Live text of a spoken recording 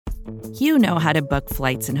You know how to book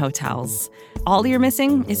flights and hotels. All you're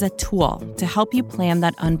missing is a tool to help you plan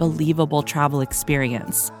that unbelievable travel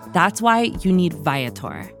experience. That's why you need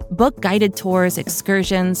Viator. Book guided tours,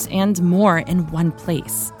 excursions, and more in one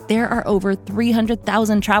place. There are over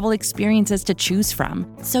 300,000 travel experiences to choose from,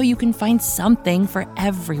 so you can find something for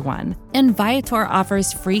everyone. And Viator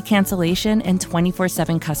offers free cancellation and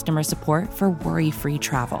 24/7 customer support for worry-free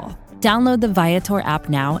travel. Download the Viator app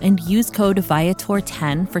now and use code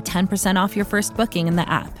Viator10 for 10% off your first booking in the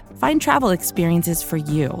app. Find travel experiences for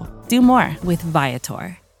you. Do more with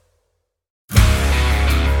Viator.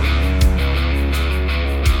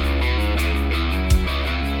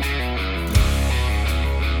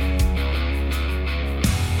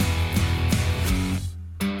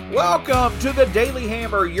 Welcome to the Daily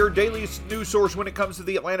Hammer, your daily news source when it comes to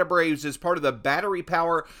the Atlanta Braves as part of the Battery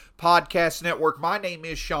Power Podcast Network. My name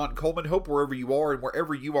is Sean Coleman. Hope wherever you are and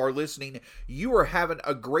wherever you are listening, you are having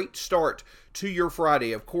a great start to your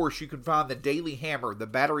Friday. Of course, you can find the Daily Hammer, the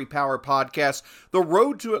Battery Power Podcast, the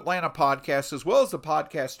Road to Atlanta Podcast, as well as the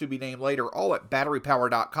podcast to be named later, all at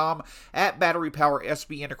batterypower.com, at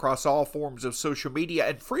BatteryPowerSBN across all forms of social media,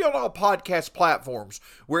 and free on all podcast platforms.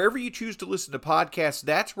 Wherever you choose to listen to podcasts,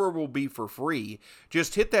 that's where we'll be for free.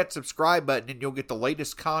 Just hit that subscribe button and you'll get the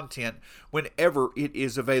latest content whenever it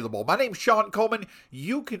is available. My name's Sean Coleman.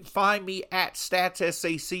 You can find me at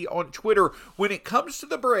StatsSAC on Twitter. When it comes to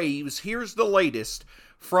the Braves, here's the latest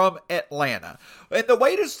from Atlanta. And the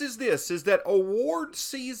latest is this, is that award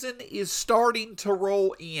season is starting to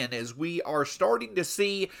roll in as we are starting to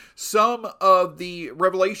see some of the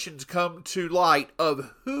revelations come to light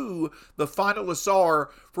of who the finalists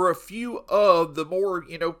are for a few of the more,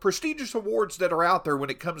 prestigious awards that are out there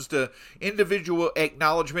when it comes to individual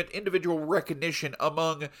acknowledgement, individual recognition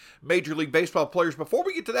among Major League Baseball players. Before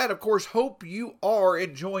we get to that, of course, hope you are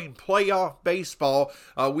enjoying playoff baseball.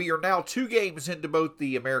 We are now 2 games into both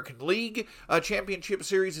the American League Championship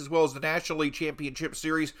Series as well as the National League Championship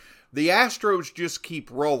Series. The Astros just keep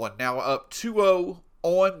rolling. Now up 2-0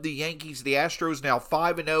 on the Yankees. The Astros now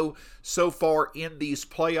 5-0 so far in these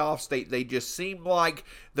playoffs. They just seem like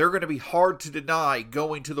they're going to be hard to deny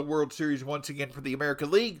going to the World Series once again for the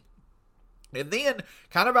American League. And then,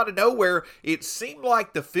 kind of out of nowhere, it seemed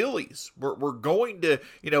like the Phillies were going to,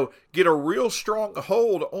 get a real strong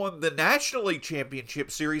hold on the National League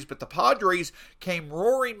Championship Series, but the Padres came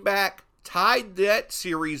roaring back, tied that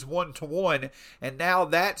series 1-1, and now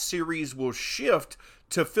that series will shift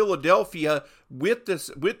to Philadelphia with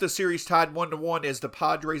the series tied 1-1 as the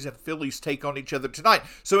Padres and Phillies take on each other tonight.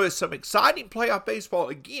 So it's some exciting playoff baseball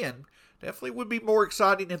again. Definitely would be more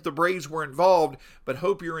exciting if the Braves were involved, but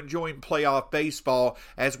hope you're enjoying playoff baseball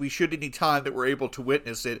as we should any time that we're able to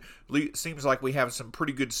witness it. Seems like we have some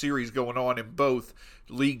pretty good series going on in both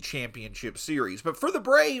league championship series. But for the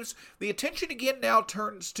Braves, the attention again now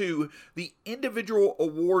turns to the individual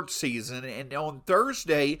award season. And on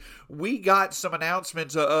Thursday, we got some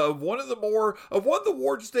announcements of one of the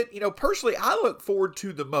awards that, personally I look forward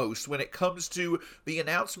to the most when it comes to the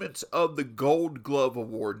announcements of the Gold Glove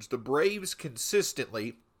Awards. The Braves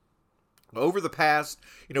consistently, over the past,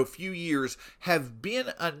 few years, have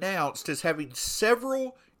been announced as having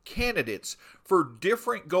several candidates for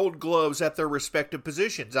different Gold Gloves at their respective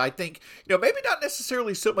positions. I think, maybe not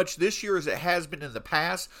necessarily so much this year as it has been in the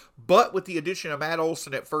past, but with the addition of Matt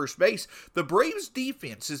Olson at first base, the Braves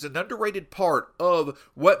defense is an underrated part of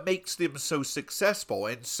what makes them so successful.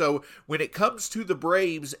 And so when it comes to the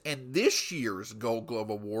Braves and this year's Gold Glove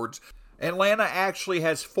Awards, Atlanta actually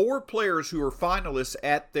has 4 players who are finalists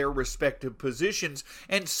at their respective positions,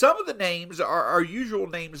 and some of the names are usual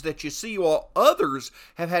names that you see, while others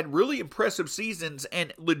have had really impressive seasons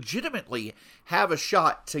and legitimately have a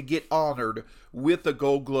shot to get honored with the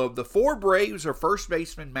Gold Glove. The 4 Braves are first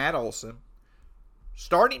baseman Matt Olson,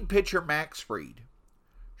 starting pitcher Max Fried,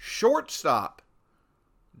 shortstop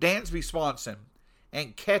Dansby Swanson,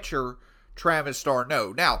 and catcher Travis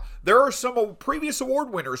d'Arnaud. Now, there are some previous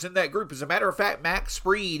award winners in that group. As a matter of fact, Max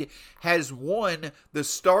Fried has won the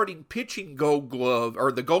starting pitching Gold Glove,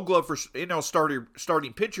 or the Gold Glove for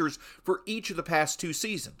starting pitchers for each of the past 2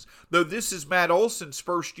 seasons. Though this is Matt Olson's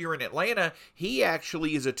first year in Atlanta, he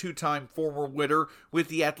actually is a 2-time former winner with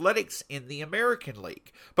the Athletics in the American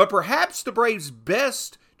League. But perhaps the Braves'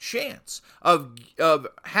 best chance of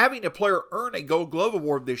having a player earn a Gold Glove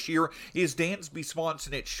Award this year is Dansby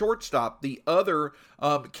Swanson at shortstop. The other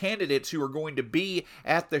candidates who are going to be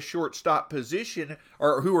at the shortstop position,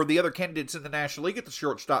 or who are the other candidates in the National League at the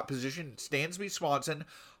shortstop position, it's Dansby Swanson,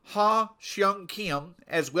 Ha-Seung Kim,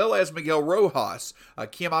 as well as Miguel Rojas.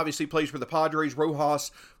 Kim obviously plays for the Padres,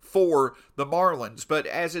 Rojas for the Marlins. But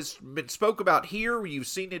as it's been spoke about here, you've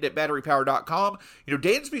seen it at batterypower.com,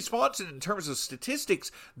 Dansby Swanson, in terms of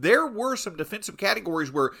statistics, there were some defensive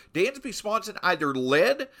categories where Dansby Swanson either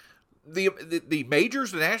led the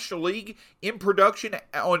majors, the National League, in production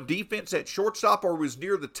on defense at shortstop, or was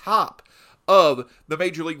near the top of the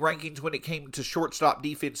Major League rankings when it came to shortstop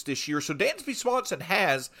defense this year. So Dansby Swanson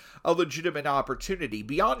has a legitimate opportunity.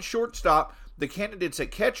 Beyond shortstop, the candidates at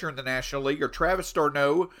catcher in the National League are Travis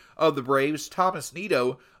d'Arnaud of the Braves, Thomas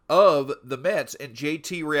Nido of the Mets, and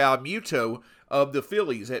JT Realmuto of the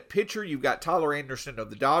Phillies. At pitcher, you've got Tyler Anderson of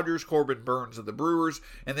the Dodgers, Corbin Burns of the Brewers,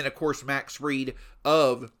 and then, of course, Max Fried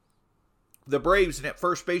of the Braves. And at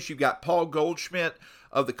first base, you've got Paul Goldschmidt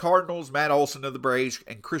of the Cardinals, Matt Olson of the Braves,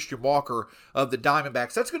 and Christian Walker of the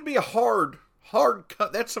Diamondbacks. That's going to be a hard,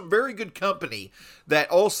 that's some very good company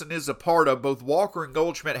that Olson is a part of. Both Walker and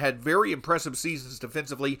Goldschmidt had very impressive seasons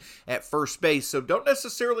defensively at first base, so don't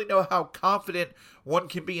necessarily know how confident one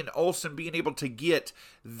can be in Olson being able to get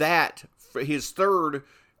that for his third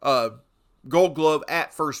Gold Glove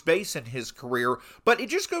at first base in his career. But it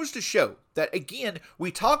just goes to show that, again, we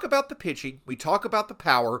talk about the pitching, we talk about the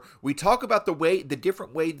power, we talk about the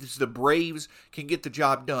different ways the Braves can get the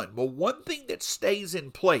job done. Well, one thing that stays in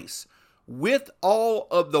place with all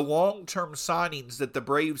of the long-term signings that the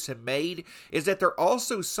Braves have made is that they're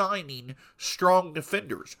also signing strong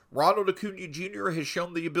defenders. Ronald Acuna Jr. has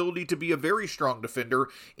shown the ability to be a very strong defender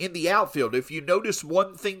in the outfield. If you notice,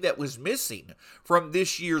 one thing that was missing from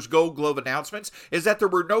this year's Gold Glove announcements is that there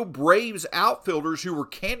were no Braves outfielders who were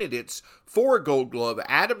candidates for a Gold Glove.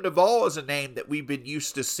 Adam Duvall is a name that we've been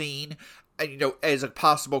used to seeing as a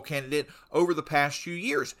possible candidate over the past few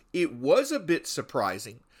years. It was a bit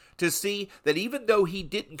surprising to see that even though he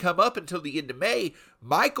didn't come up until the end of May,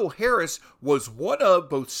 Michael Harris was one of,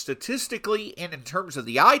 both statistically and in terms of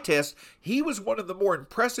the eye test, he was one of the more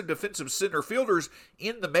impressive defensive center fielders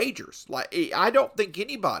in the majors. I don't think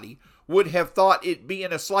anybody would have thought it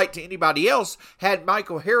being a slight to anybody else had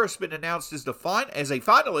Michael Harris been announced as a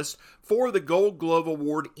finalist for the Gold Glove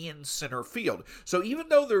Award in center field. So even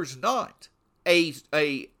though there's not a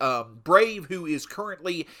Brave who is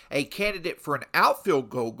currently a candidate for an outfield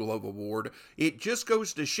Gold Glove Award, it just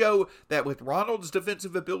goes to show that with Ronald's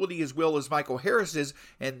defensive ability as well as Michael Harris's,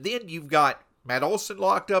 and then you've got Matt Olson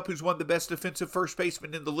locked up, who's one of the best defensive first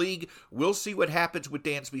basemen in the league. We'll see what happens with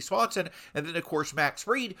Dansby Swanson. And then, of course, Max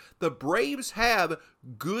Fried. The Braves have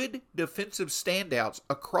good defensive standouts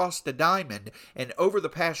across the diamond. And over the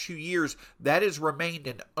past few years, that has remained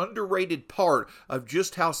an underrated part of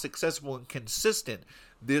just how successful and consistent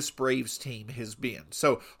this Braves team has been.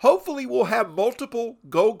 So hopefully we'll have multiple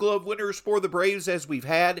Gold Glove winners for the Braves as we've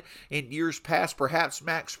had in years past. Perhaps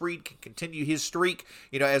Max Fried can continue his streak,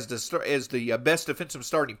 as the best defensive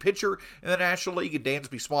starting pitcher in the National League, and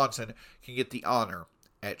Dansby Swanson can get the honor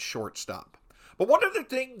at shortstop. But one other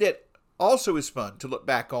thing that also is fun to look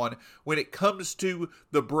back on when it comes to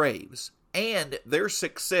the Braves and their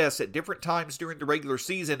success at different times during the regular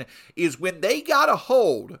season is when they got a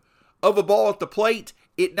hold of a ball at the plate,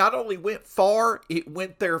 it not only went far, it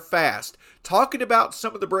went there fast. Talking about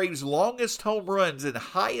some of the Braves' longest home runs and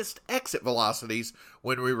highest exit velocities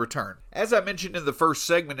when we return. As I mentioned in the first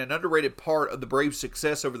segment, an underrated part of the Braves'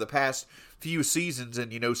 success over the past few seasons,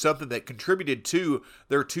 and something that contributed to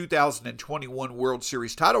their 2021 World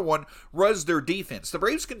Series title run, was their defense. The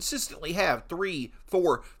Braves consistently have 3,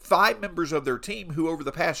 4, 5 members of their team who over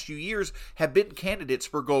the past few years have been candidates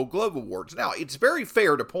for Gold Glove Awards. Now, it's very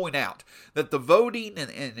fair to point out that the voting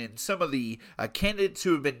and some of the candidates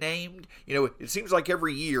who have been named, it seems like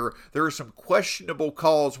every year there are some questionable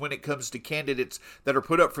calls when it comes to candidates that are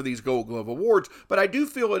put up for these Gold Glove Awards, but I do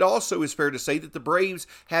feel it also is fair to say that the Braves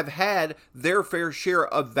have had their fair share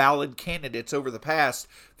of valid candidates over the past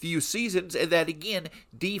few seasons, and that again,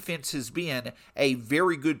 defense has been a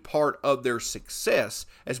very good part of their success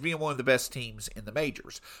as being one of the best teams in the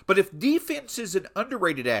majors. But if defense is an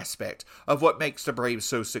underrated aspect of what makes the Braves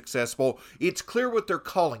so successful, it's clear what their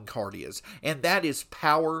calling card is, and that is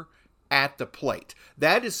power at the plate.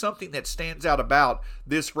 That is something that stands out about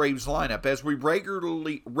this Braves lineup. As we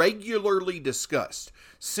regularly discussed,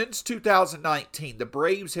 since 2019, the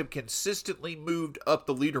Braves have consistently moved up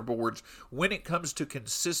the leaderboards when it comes to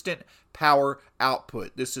consistent power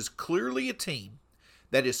output. This is clearly a team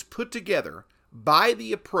that is put together by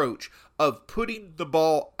the approach of putting the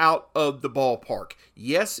ball out of the ballpark.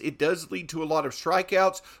 Yes, it does lead to a lot of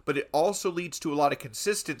strikeouts, but it also leads to a lot of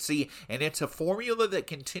consistency, and it's a formula that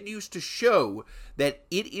continues to show that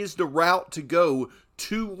it is the route to go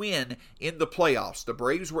to win in the playoffs. The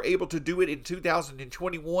Braves were able to do it in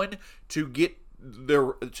 2021 to get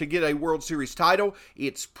a World Series title.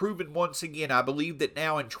 It's proven once again. I believe that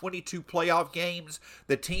now in 22 playoff games,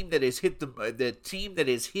 the team that has hit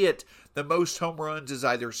the most home runs is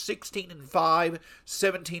either 16-5,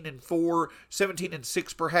 17-4,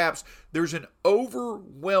 17-6 perhaps. There's an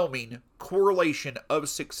overwhelming correlation of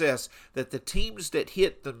success that the team that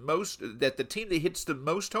hits the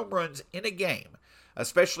most home runs in a game,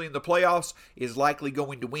 especially in the playoffs, is likely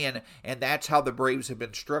going to win, and that's how the Braves have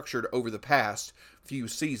been structured over the past few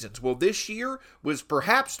seasons. Well, this year was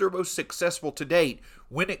perhaps their most successful to date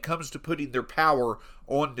when it comes to putting their power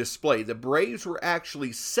on display. The Braves were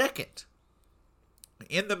actually second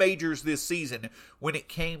in the majors this season when it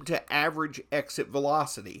came to average exit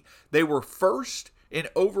velocity. They were first in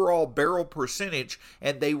overall barrel percentage,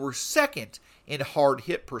 and they were second in hard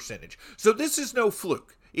hit percentage. So this is no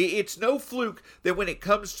fluke. It's no fluke that when it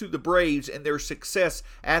comes to the Braves and their success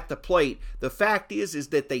at the plate, the fact is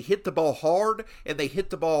that they hit the ball hard and they hit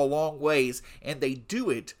the ball a long ways, and they do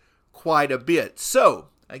it quite a bit. So,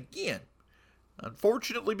 again,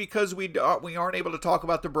 unfortunately, because we aren't able to talk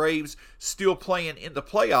about the Braves still playing in the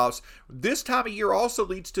playoffs, this time of year also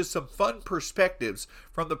leads to some fun perspectives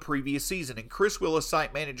from the previous season. And Chris Willis,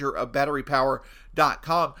 site manager of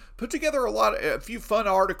BatteryPower.com, put together a few fun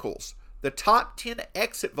articles. The top 10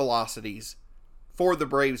 exit velocities for the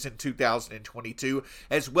Braves in 2022,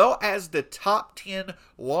 as well as the top 10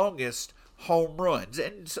 longest home runs.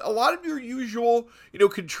 And a lot of your usual,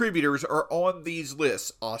 contributors are on these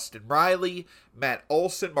lists. Austin Riley, Matt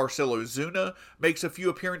Olson, Marcell Ozuna makes a few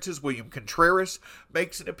appearances. William Contreras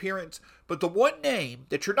makes an appearance. But the one name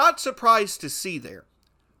that you're not surprised to see there,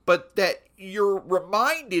 but that you're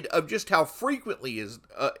reminded of just how frequently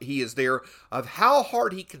he is there, of how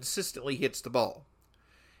hard he consistently hits the ball,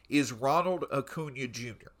 is Ronald Acuna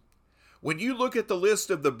Jr. When you look at the list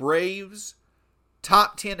of the Braves'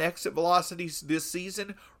 top 10 exit velocities this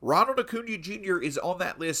season, Ronald Acuna Jr. is on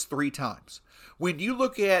that list 3 times. When you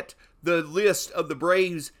look at the list of the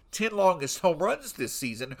Braves' 10 longest home runs this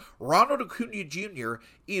season, Ronald Acuna Jr.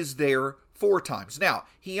 is there 4 times. Now,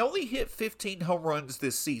 he only hit 15 home runs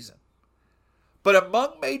this season. But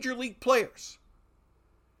among major league players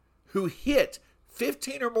who hit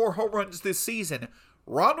 15 or more home runs this season,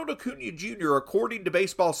 Ronald Acuna Jr., according to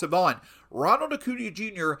Baseball Savant, Ronald Acuna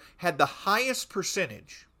Jr. had the highest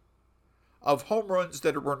percentage of home runs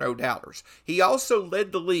that were no doubters. He also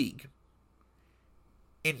led the league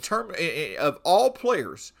in terms of all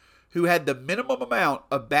players who had the minimum amount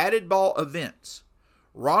of batted ball events.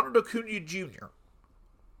 Ronald Acuna Jr.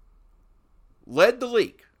 led the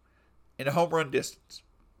league in home run distance.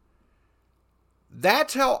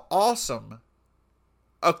 That's how awesome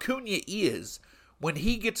Acuna is when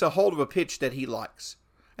he gets a hold of a pitch that he likes.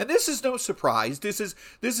 And this is no surprise. This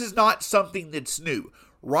is not something that's new.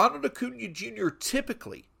 Ronald Acuna Jr.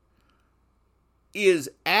 typically is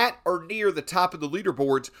at or near the top of the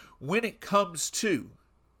leaderboards when it comes to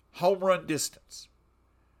home run distance.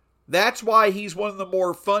 That's why he's one of the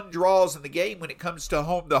more fun draws in the game when it comes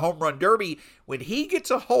to the home run derby. When he gets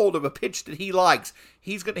a hold of a pitch that he likes,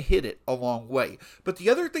 he's going to hit it a long way. But the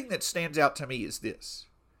other thing that stands out to me is this,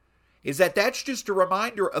 is that that's just a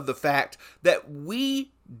reminder of the fact that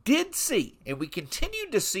we did see, and we continue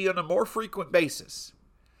to see on a more frequent basis,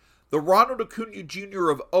 the Ronald Acuna Jr.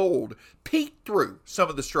 of old peek through some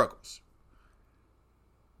of the struggles.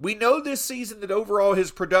 We know this season that overall his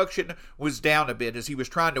production was down a bit as he was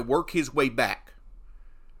trying to work his way back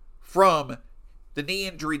from the knee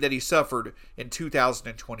injury that he suffered in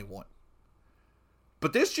 2021.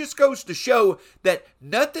 But this just goes to show that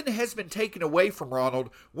nothing has been taken away from Ronald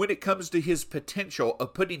when it comes to his potential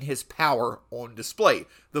of putting his power on display.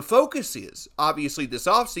 The focus is, obviously this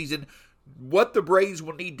offseason, what the Braves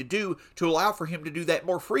will need to do to allow for him to do that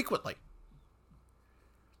more frequently.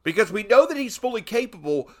 Because we know that he's fully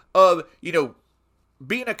capable of,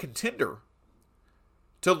 being a contender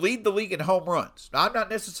to lead the league in home runs. Now, I'm not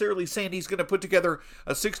necessarily saying he's going to put together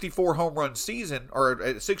a 64 home run season or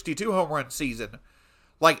a 62 home run season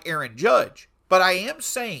like Aaron Judge. But I am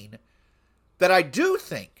saying that I do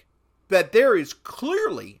think that there is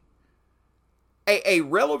clearly a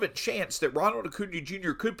relevant chance that Ronald Acuna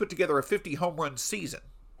Jr. could put together a 50 home run season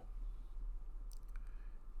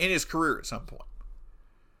in his career at some point.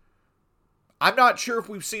 I'm not sure if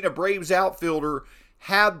we've seen a Braves outfielder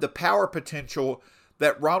have the power potential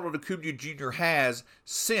that Ronald Acuna Jr. has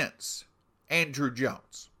since Andrew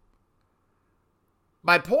Jones.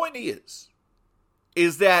 My point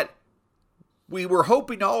is that we were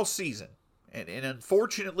hoping all season, and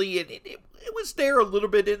unfortunately it was there a little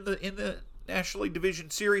bit in the National League Division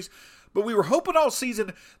Series, but we were hoping all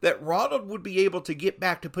season that Ronald would be able to get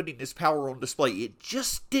back to putting his power on display. It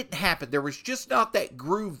just didn't happen. There was just not that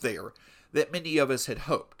groove there that many of us had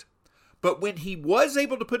hoped. But when he was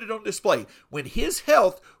able to put it on display, when his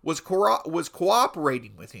health was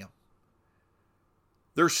cooperating with him,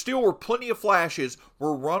 there still were plenty of flashes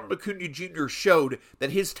where Ronald Acuna Jr. showed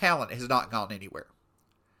that his talent has not gone anywhere.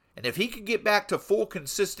 And if he can get back to full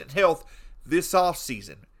consistent health this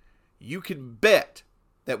offseason, you can bet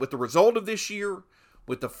that with the result of this year,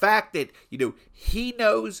 with the fact that, he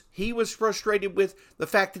knows he was frustrated with the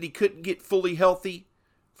fact that he couldn't get fully healthy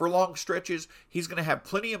for long stretches, he's going to have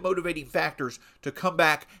plenty of motivating factors to come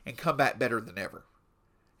back and come back better than ever.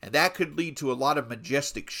 And that could lead to a lot of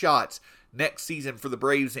majestic shots next season for the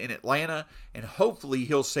Braves in Atlanta, and hopefully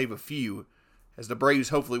he'll save a few, as the Braves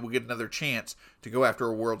hopefully will get another chance to go after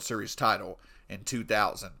a World Series title in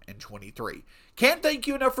 2023. Can't thank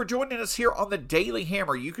you enough for joining us here on the Daily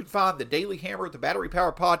Hammer. You can find the Daily Hammer, the Battery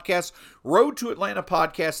Power Podcast, Road to Atlanta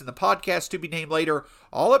Podcast, and the podcast to be named later,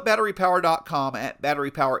 all at batterypower.com, at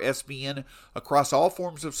batterypowersbn, across all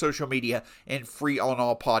forms of social media, and free on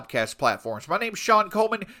all podcast platforms. My name's Sean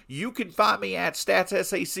Coleman. You can find me at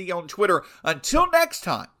StatsSAC on Twitter. Until next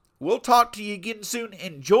time, we'll talk to you again soon.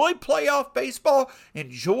 Enjoy playoff baseball.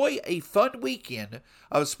 Enjoy a fun weekend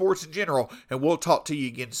of sports in general. And we'll talk to you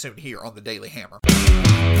again soon here on the Daily Hammer.